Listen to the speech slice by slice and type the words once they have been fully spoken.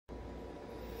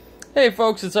Hey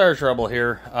folks, it's Irish Rebel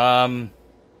here.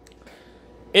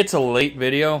 It's a late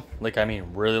video. Like, I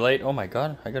mean, really late. Oh my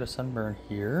god, I got a sunburn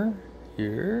here.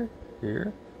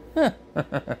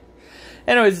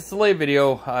 Anyways, it's a late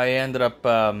video. I ended up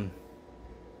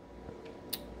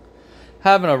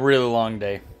having a really long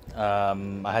day. I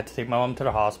had to take my mom to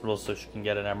the hospital so she can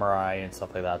get an MRI and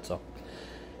stuff like that. So,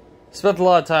 spent a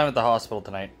lot of time at the hospital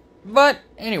tonight. But,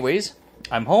 anyways,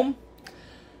 I'm home.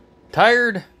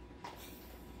 Tired.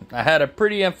 I had a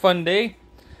pretty fun day.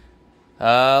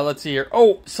 Let's see here.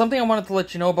 Oh, something I wanted to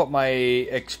let you know about my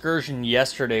excursion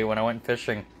yesterday when I went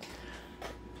fishing.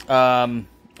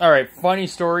 Alright, funny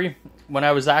story. When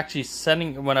I was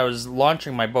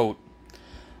launching my boat,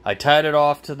 I tied it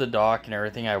off to the dock and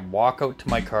everything. I walk out to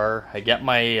my car. I get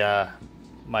my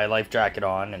my life jacket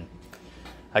on, and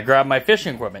I grab my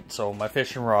fishing equipment. So my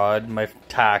fishing rod, my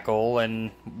tackle,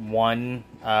 and one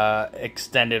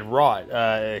extended rod,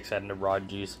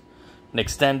 geez. An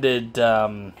extended,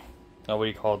 what do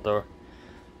you call it,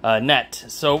 the net.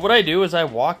 So what I do is I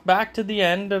walk back to the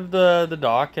end of the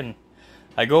dock, and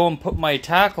I go and put my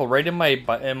tackle right in my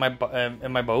boat,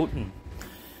 and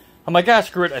I'm like, ah,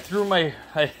 screw it. I threw my,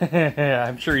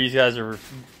 I'm sure you guys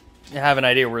have an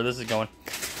idea where this is going.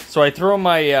 So I throw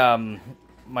my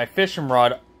my fishing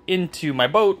rod into my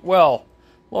boat. Well,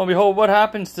 lo and behold, what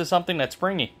happens to something that's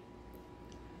springy?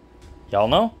 Y'all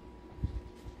know?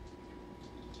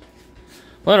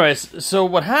 Well, anyways, so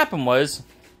what happened was,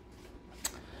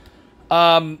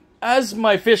 as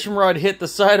my fishing rod hit the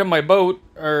side of my boat,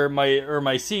 or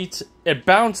my seats, it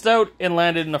bounced out and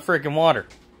landed in the freaking water.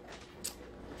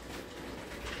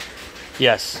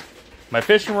 Yes, my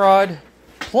fishing rod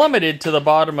plummeted to the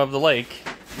bottom of the lake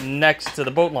next to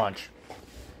the boat launch.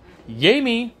 Yay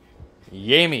me.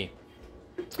 Yay me.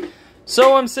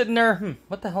 So I'm sitting there,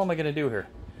 what the hell am I going to do here?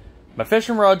 My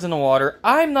fishing rod's in the water.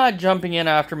 I'm not jumping in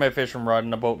after my fishing rod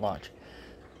in a boat launch.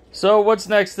 So what's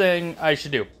the next thing I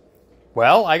should do?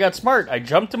 Well, I got smart. I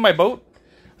jumped in my boat.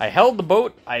 I held the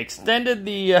boat. I extended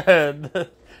the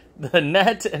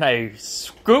net, and I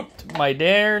scooped my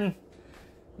darn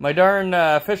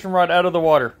fishing rod out of the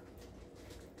water.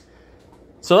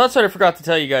 So that's what I forgot to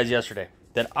tell you guys yesterday.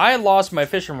 That I lost my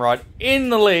fishing rod in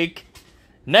the lake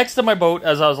next to my boat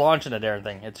as I was launching the darn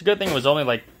thing. It's a good thing it was only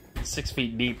like 6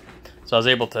 feet deep, so I was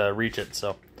able to reach it.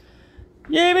 So,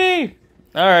 yay me!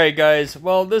 Alright guys,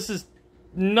 well, this is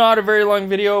not a very long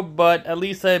video, but at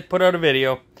least I put out a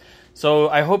video. So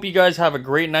I hope you guys have a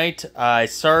great night.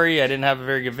 Sorry I didn't have a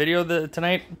very good video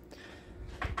tonight.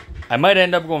 I might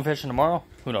end up going fishing tomorrow.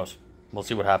 Who knows? We'll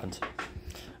see what happens.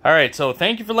 Alright, so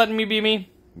thank you for letting me be me.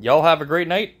 Y'all have a great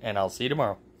night, and I'll see you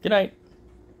tomorrow. Good night.